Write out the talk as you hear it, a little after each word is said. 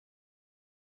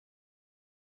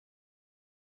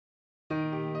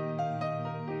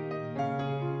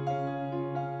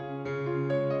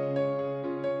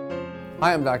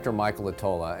Hi, I'm Dr. Michael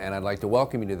Atola, and I'd like to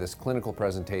welcome you to this clinical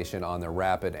presentation on the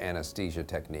rapid anesthesia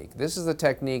technique. This is a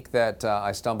technique that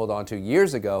I stumbled onto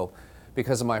years ago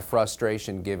because of my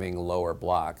frustration giving lower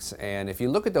blocks. And if you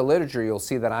look at the literature, you'll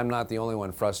see that I'm not the only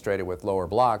one frustrated with lower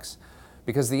blocks,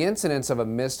 because the incidence of a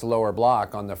missed lower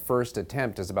block on the first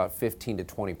attempt is about 15 to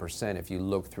 20% if you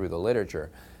look through the literature.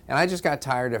 And I just got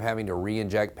tired of having to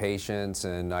re-inject patients,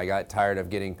 and I got tired of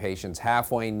getting patients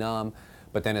halfway numb.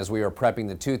 But then as we were prepping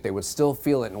the tooth, they would still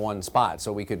feel it in one spot.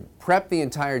 So we could prep the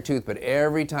entire tooth, but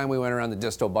every time we went around the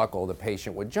distal buccal, the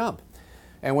patient would jump.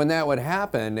 And when that would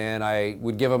happen, and I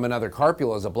would give them another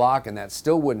carpule as a block, and that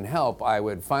still wouldn't help, I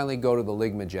would finally go to the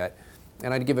Ligmajet,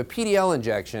 and I'd give a PDL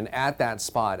injection at that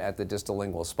spot, at the distal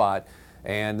lingual spot,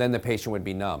 and then the patient would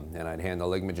be numb. And I'd hand the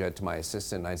Ligmajet to my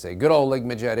assistant, and I'd say, "Good old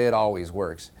Ligmajet, it always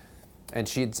works." And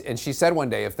she said one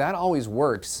day, "If that always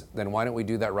works, then why don't we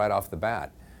do that right off the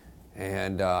bat?"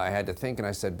 And I had to think, and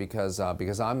I said, because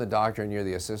I'm the doctor and you're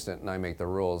the assistant and I make the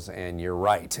rules, and you're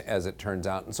right, as it turns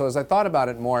out. And so as I thought about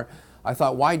it more, I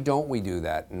thought, why don't we do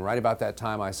that? And right about that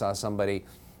time, I saw somebody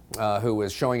who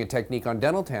was showing a technique on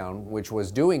Dentaltown, which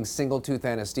was doing single tooth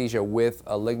anesthesia with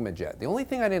a Ligmajet. The only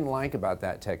thing I didn't like about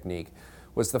that technique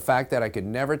was the fact that I could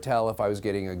never tell if I was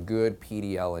getting a good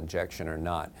PDL injection or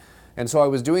not. And so I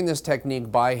was doing this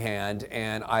technique by hand,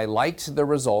 and I liked the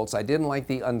results. I didn't like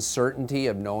the uncertainty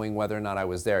of knowing whether or not I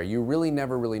was there. You really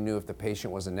never knew if the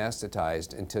patient was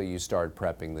anesthetized until you started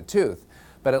prepping the tooth.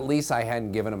 But at least I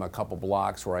hadn't given them a couple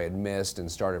blocks where I had missed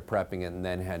and started prepping it and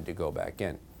then had to go back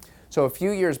in. So a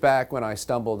few years back, when I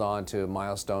stumbled onto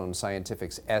Milestone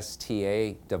Scientific's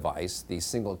STA device, the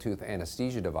single tooth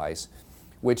anesthesia device,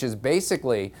 which is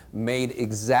basically made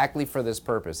exactly for this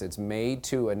purpose. It's made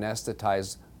to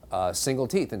anesthetize single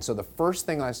teeth. And so the first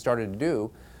thing I started to do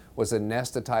was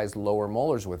anesthetize lower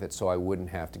molars with it so I wouldn't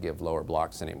have to give lower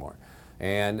blocks anymore.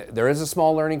 And there is a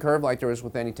small learning curve like there is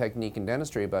with any technique in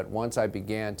dentistry, but once I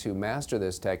began to master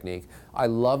this technique, I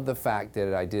loved the fact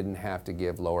that I didn't have to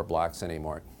give lower blocks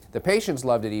anymore. The patients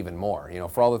loved it even more. You know,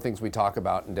 for all the things we talk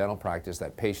about in dental practice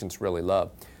that patients really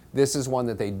love, this is one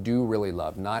that they do really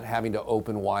love, not having to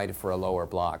open wide for a lower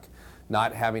block,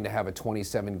 not having to have a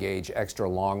 27 gauge extra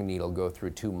long needle go through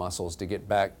two muscles to get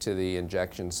back to the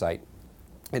injection site.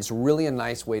 It's really a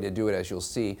nice way to do it. As you'll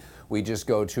see, we just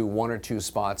go to one or two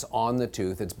spots on the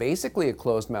tooth. It's basically a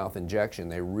closed mouth injection.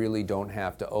 They really don't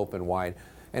have to open wide.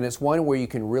 And it's one where you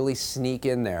can really sneak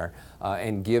in there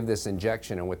and give this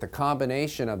injection. And with the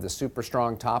combination of the super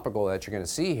strong topical that you're going to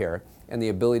see here and the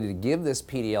ability to give this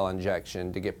PDL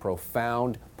injection to get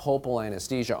profound pulpal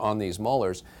anesthesia on these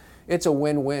molars, it's a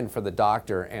win-win for the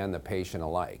doctor and the patient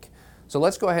alike. So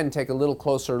let's go ahead and take a little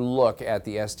closer look at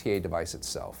the STA device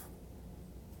itself.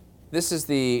 This is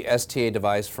the STA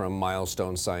device from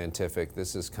Milestone Scientific.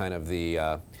 This is kind of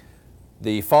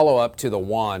the follow-up to the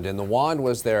wand, and the wand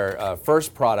was their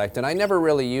first product, and I never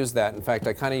really used that. In fact,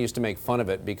 I kind of used to make fun of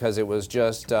it because it was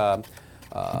just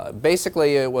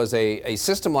basically it was a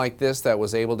system like this that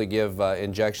was able to give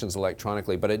injections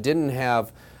electronically, but it didn't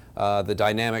have the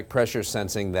dynamic pressure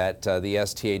sensing that the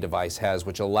STA device has,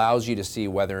 which allows you to see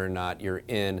whether or not you're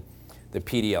in the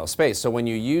PDL space. So when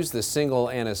you use the single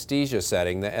anesthesia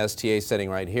setting, the STA setting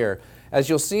right here, as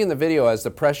you'll see in the video, as the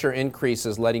pressure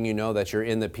increases, letting you know that you're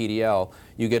in the PDL,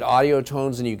 you get audio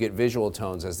tones and you get visual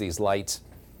tones as these lights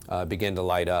begin to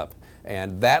light up.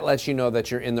 And that lets you know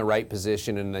that you're in the right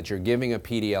position and that you're giving a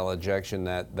PDL injection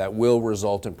that will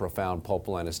result in profound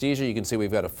pulpal anesthesia. You can see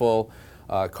we've got a full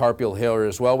carpule here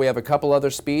as well. We have a couple other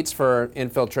speeds for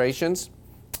infiltrations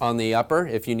on the upper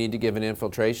if you need to give an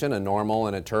infiltration, a normal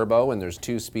and a turbo, and there's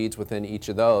two speeds within each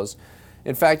of those.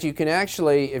 In fact, you can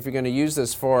actually, if you're going to use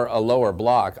this for a lower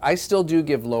block, I still do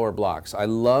give lower blocks. I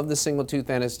love the single tooth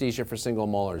anesthesia for single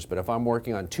molars, but if I'm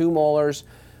working on two molars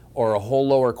or a whole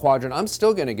lower quadrant, I'm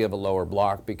still going to give a lower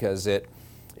block because it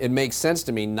makes sense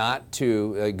to me not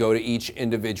to go to each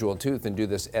individual tooth and do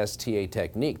this STA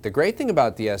technique. The great thing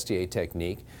about the STA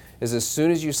technique is as soon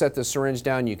as you set the syringe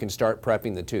down, you can start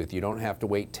prepping the tooth. You don't have to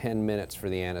wait 10 minutes for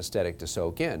the anesthetic to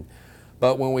soak in.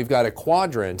 But when we've got a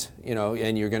quadrant, you know,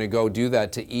 and you're going to go do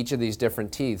that to each of these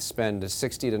different teeth, spend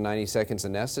 60 to 90 seconds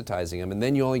anesthetizing them, and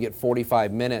then you only get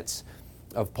 45 minutes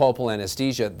of pulpal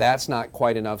anesthesia, that's not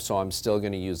quite enough, so I'm still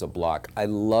going to use a block. I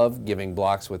love giving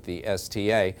blocks with the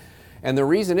STA. And the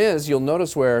reason is, you'll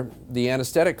notice where the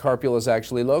anesthetic carpule is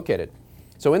actually located.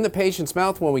 So in the patient's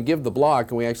mouth, when we give the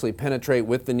block and we actually penetrate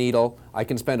with the needle, I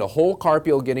can spend a whole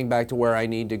carpule getting back to where I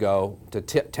need to go to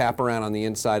tap around on the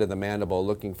inside of the mandible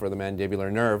looking for the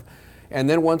mandibular nerve. And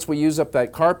then once we use up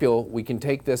that carpule, we can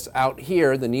take this out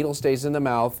here. The needle stays in the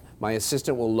mouth. My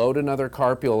assistant will load another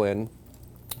carpule in,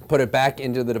 put it back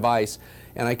into the device,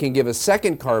 and I can give a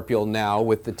second carpial now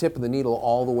with the tip of the needle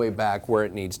all the way back where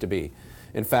it needs to be.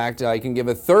 In fact, I can give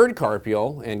a third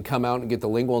carpial and come out and get the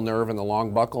lingual nerve and the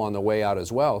long buccal on the way out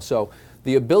as well. So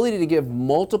the ability to give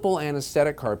multiple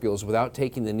anesthetic carpials without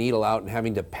taking the needle out and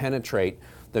having to penetrate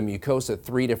the mucosa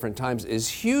 3 different times is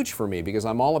huge for me, because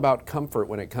I'm all about comfort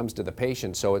when it comes to the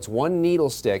patient. So it's one needle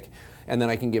stick, and then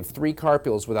I can give 3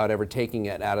 carpials without ever taking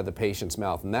it out of the patient's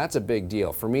mouth. And that's a big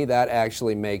deal. For me, that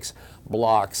actually makes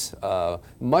blocks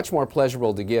much more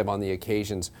pleasurable to give on the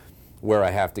occasions where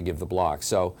I have to give the block.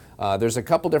 So there's a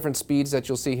couple different speeds that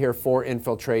you'll see here for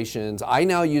infiltrations. I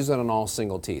now use it on all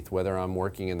single teeth, whether I'm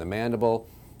working in the mandible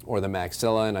or the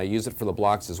maxilla, and I use it for the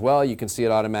blocks as well. You can see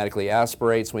it automatically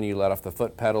aspirates when you let off the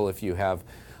foot pedal if you have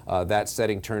that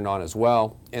setting turned on as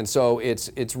well. And so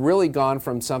it's really gone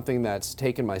from something that's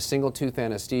taken my single tooth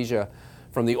anesthesia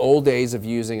from the old days of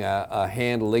using a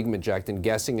hand ligmeject and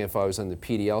guessing if I was in the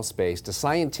PDL space, to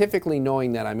scientifically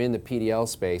knowing that I'm in the PDL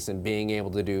space and being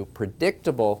able to do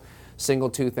predictable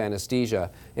single tooth anesthesia.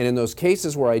 And in those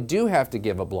cases where I do have to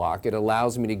give a block, it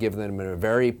allows me to give them in a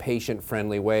very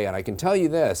patient-friendly way. And I can tell you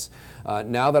this,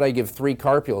 now that I give 3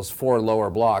 carpials, 4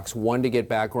 lower blocks, 1 to get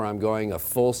back where I'm going, a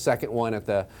full second one at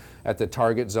the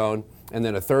target zone, and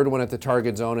then a third one at the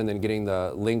target zone, and then getting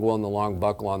the lingual and the long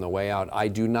buccal on the way out. I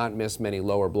do not miss many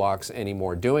lower blocks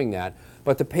anymore doing that,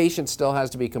 but the patient still has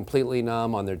to be completely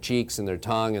numb on their cheeks and their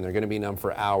tongue, and they're going to be numb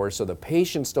for hours. So the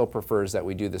patient still prefers that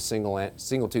we do the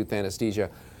single tooth anesthesia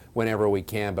whenever we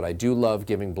can, but I do love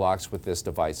giving blocks with this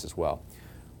device as well.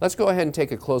 Let's go ahead and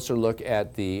take a closer look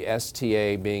at the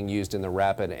STA being used in the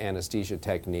rapid anesthesia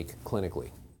technique clinically.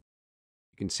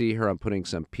 You can see here I'm putting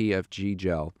some PFG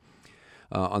gel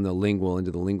on the lingual, into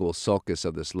the lingual sulcus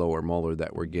of this lower molar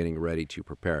that we're getting ready to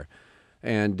prepare.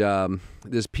 And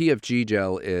this PFG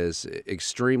gel is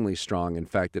extremely strong. In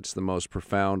fact, it's the most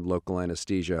profound local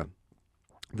anesthesia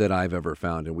that I've ever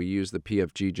found. And we use the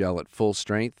PFG gel at full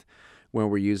strength when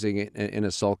we're using it in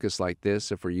a sulcus like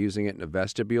this. If we're using it in a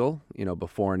vestibule,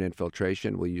 before an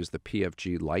infiltration, we'll use the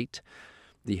PFG Light,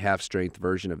 the half-strength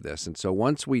version of this. And so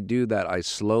once we do that, I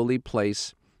slowly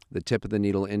place the tip of the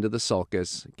needle into the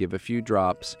sulcus, give a few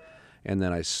drops, and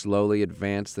then I slowly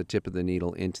advance the tip of the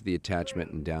needle into the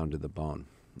attachment and down to the bone.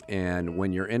 And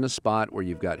when you're in a spot where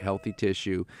you've got healthy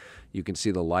tissue, you can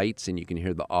see the lights and you can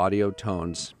hear the audio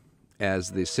tones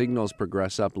as the signals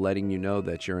progress up, letting you know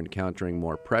that you're encountering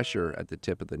more pressure at the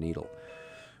tip of the needle.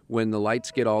 When the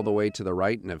lights get all the way to the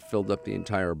right and have filled up the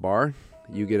entire bar,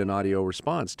 you get an audio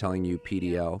response telling you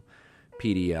PDL,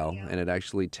 and it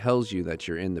actually tells you that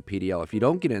you're in the PDL. If you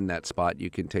don't get in that spot, you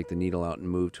can take the needle out and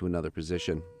move to another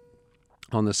position.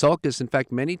 On the sulcus, in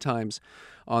fact, many times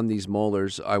on these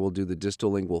molars, I will do the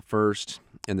distal lingual first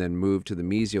and then move to the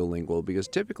mesiolingual, because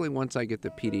typically once I get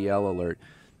the PDL alert,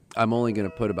 I'm only going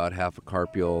to put about half a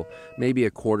carpial, maybe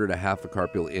a quarter to half a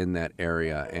carpial in that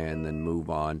area, and then move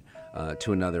on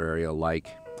to another area like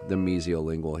the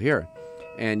mesiolingual here.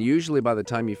 And usually by the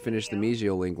time you finish the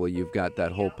mesiolingual, you've got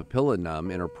that whole papilla numb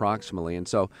interproximally. And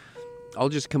so I'll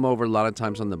just come over a lot of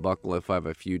times on the buccal if I have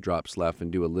a few drops left and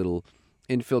do a little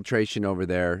infiltration over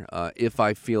there if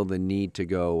I feel the need to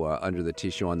go under the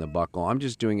tissue on the buccal. I'm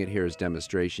just doing it here as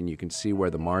demonstration. You can see where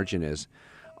the margin is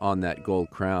on that gold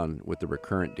crown with the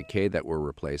recurrent decay that we're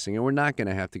replacing. And we're not going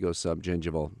to have to go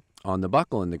subgingival on the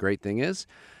buccal. And the great thing is,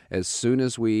 as soon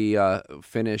as we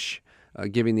finish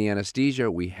giving the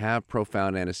anesthesia, we have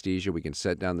profound anesthesia. We can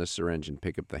set down the syringe and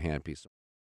pick up the handpiece.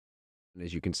 And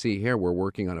as you can see here, we're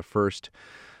working on a first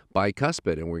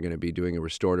bicuspid, and we're going to be doing a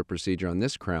restorative procedure on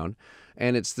this crown,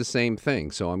 and it's the same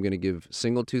thing. So I'm going to give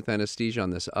single tooth anesthesia on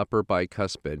this upper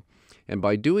bicuspid, and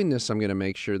by doing this, I'm going to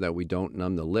make sure that we don't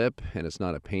numb the lip, and it's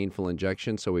not a painful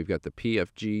injection. So we've got the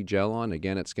PFG gel on.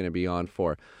 Again, it's going to be on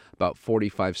for about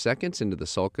 45 seconds into the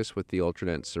sulcus with the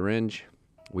Ultradent syringe.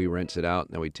 We rinse it out,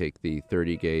 and then we take the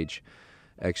 30 gauge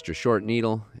extra short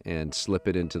needle and slip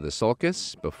it into the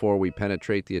sulcus. Before we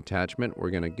penetrate the attachment,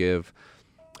 we're going to give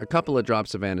a couple of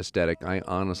drops of anesthetic. I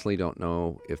honestly don't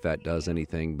know if that does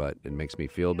anything, but it makes me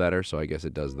feel better, so I guess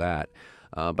it does that.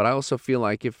 But I also feel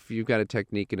like if you've got a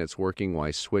technique and it's working,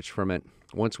 why switch from it?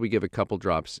 Once we give a couple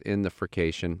drops in the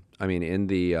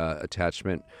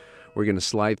attachment, we're going to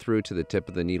slide through to the tip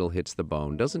of the needle, hits the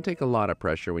bone. Doesn't take a lot of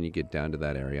pressure when you get down to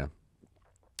that area.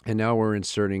 And now we're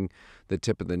inserting the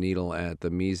tip of the needle at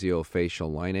the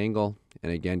mesiofacial line angle.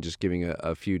 And again, just giving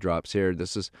a few drops here.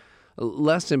 This is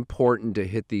less important to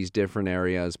hit these different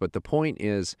areas, but the point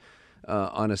is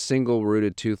on a single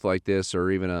rooted tooth like this,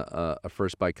 or even a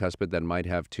first bicuspid that might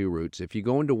have two roots, if you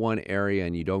go into one area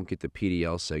and you don't get the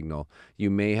PDL signal, you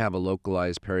may have a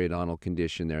localized periodontal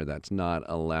condition there that's not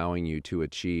allowing you to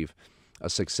achieve a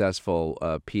successful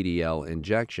PDL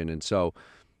injection. And so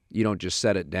you don't just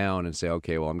set it down and say,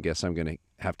 okay, well, I'm going to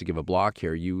have to give a block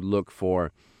here. You look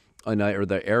for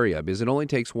the area, because it only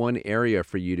takes one area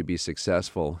for you to be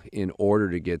successful in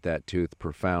order to get that tooth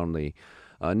profoundly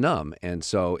numb. And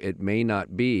so it may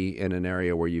not be in an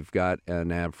area where you've got an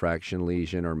abfraction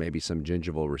lesion or maybe some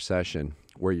gingival recession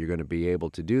where you're going to be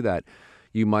able to do that.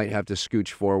 You might have to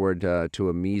scooch forward to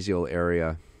a mesial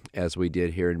area, as we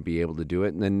did here, and be able to do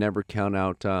it, and then never count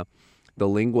out the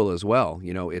lingual as well.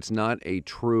 You know, it's not a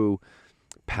true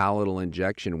palatal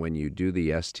injection when you do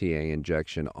the STA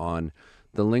injection on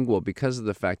the lingual, because of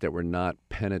the fact that we're not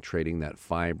penetrating that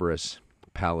fibrous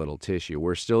palatal tissue.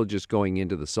 We're still just going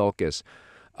into the sulcus,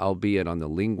 albeit on the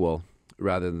lingual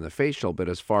rather than the facial. But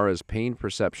as far as pain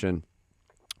perception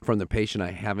from the patient,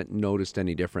 I haven't noticed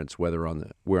any difference whether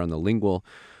we're on the lingual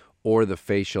or the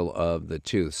facial of the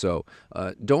tooth. So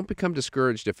don't become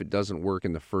discouraged if it doesn't work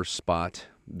in the first spot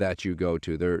that you go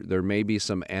to. There may be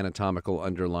some anatomical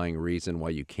underlying reason why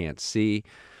you can't see.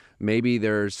 Maybe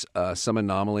there's some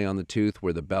anomaly on the tooth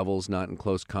where the bevel's not in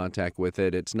close contact with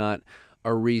it. It's not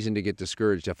a reason to get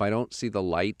discouraged. If I don't see the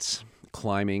lights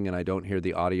climbing and I don't hear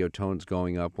the audio tones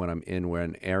going up when I'm in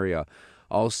an area,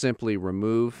 I'll simply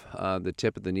remove the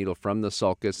tip of the needle from the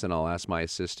sulcus, and I'll ask my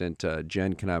assistant,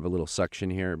 Jen, can I have a little suction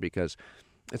here? Because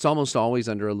it's almost always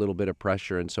under a little bit of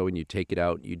pressure, and so when you take it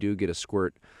out, you do get a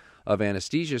squirt of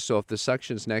anesthesia. So if the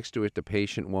suction's next to it, the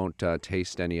patient won't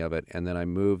taste any of it. And then I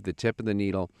move the tip of the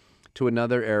needle to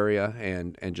another area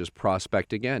and just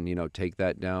prospect again. You know, take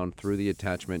that down through the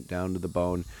attachment down to the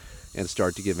bone and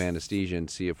start to give anesthesia and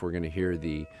see if we're going to hear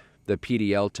the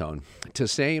PDL tone. To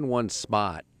stay in one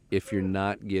spot, if you're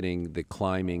not getting the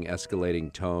climbing,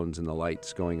 escalating tones and the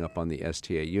lights going up on the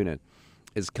STA unit,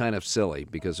 is kind of silly,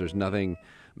 because there's nothing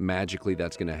magically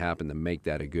that's going to happen to make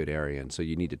that a good area. And so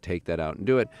you need to take that out and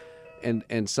do it.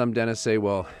 And some dentists say,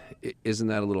 well, isn't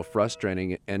that a little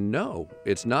frustrating? And no,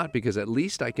 it's not, because at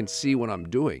least I can see what I'm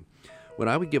doing. When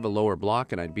I would give a lower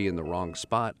block and I'd be in the wrong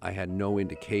spot, I had no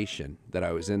indication that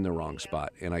I was in the wrong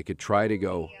spot. And I could try to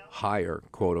go higher,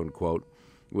 quote unquote,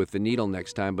 with the needle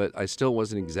next time, but I still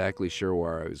wasn't exactly sure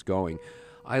where I was going.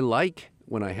 I like,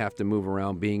 when I have to move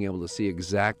around, being able to see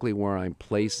exactly where I'm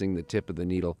placing the tip of the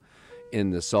needle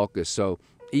in the sulcus. So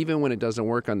even when it doesn't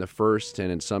work on the first,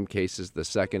 and in some cases the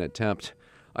second attempt,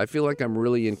 I feel like I'm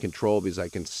really in control, because I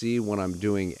can see what I'm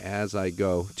doing as I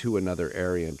go to another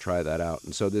area and try that out.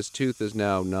 And so this tooth is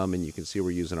now numb, and you can see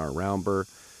we're using our round burr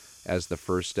as the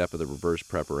first step of the reverse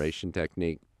preparation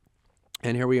technique.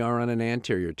 And here we are on an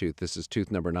anterior tooth. This is tooth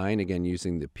number 9, again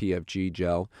using the PFG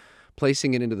gel,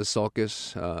 placing it into the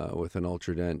sulcus with an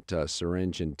Ultradent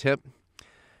syringe and tip.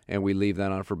 And we leave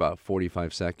that on for about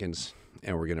 45 seconds,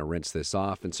 and we're going to rinse this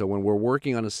off. And so when we're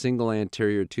working on a single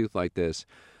anterior tooth like this,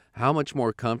 how much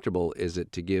more comfortable is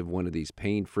it to give one of these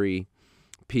pain-free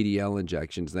PDL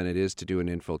injections than it is to do an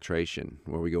infiltration,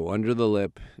 where we go under the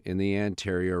lip in the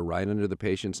anterior, right under the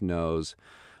patient's nose.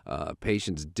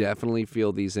 Patients definitely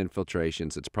feel these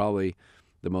infiltrations. It's probably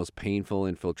the most painful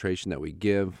infiltration that we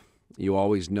give. You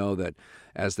always know that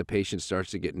as the patient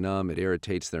starts to get numb, it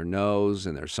irritates their nose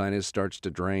and their sinus starts to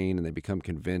drain, and they become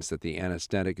convinced that the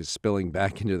anesthetic is spilling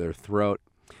back into their throat,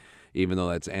 even though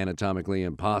that's anatomically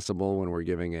impossible when we're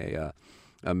giving a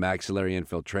maxillary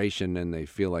infiltration and they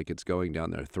feel like it's going down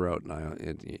their throat.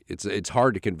 And it's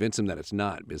hard to convince them that it's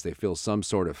not, because they feel some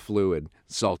sort of fluid,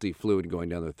 salty fluid going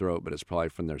down their throat, but it's probably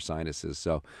from their sinuses.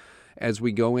 So as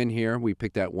we go in here, we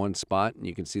pick that one spot, and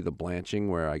you can see the blanching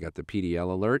where I got the PDL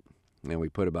alert, and we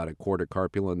put about a quarter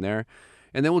carpula in there.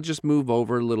 And then we'll just move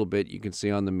over a little bit. You can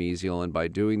see on the mesial, and by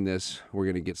doing this, we're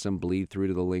going to get some bleed through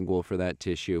to the lingual for that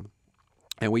tissue.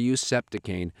 And we use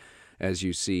Septicaine, as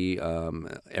you see,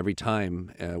 every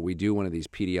time we do one of these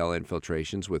PDL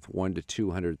infiltrations with 1 to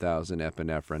 200,000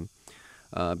 epinephrine,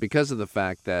 because of the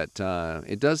fact that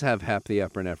it does have half the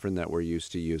epinephrine that we're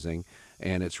used to using,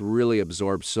 and it's really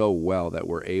absorbed so well that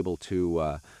we're able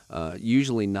to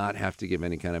usually not have to give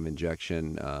any kind of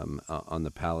injection on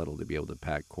the palatal to be able to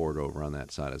pack cord over on that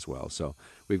side as well. So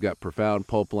we've got profound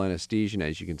pulpal anesthesia, and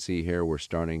as you can see here, we're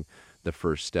starting the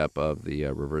first step of the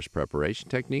reverse preparation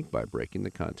technique by breaking the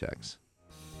contacts.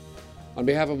 On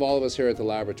behalf of all of us here at the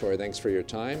laboratory, thanks for your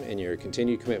time and your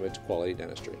continued commitment to quality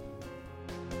dentistry.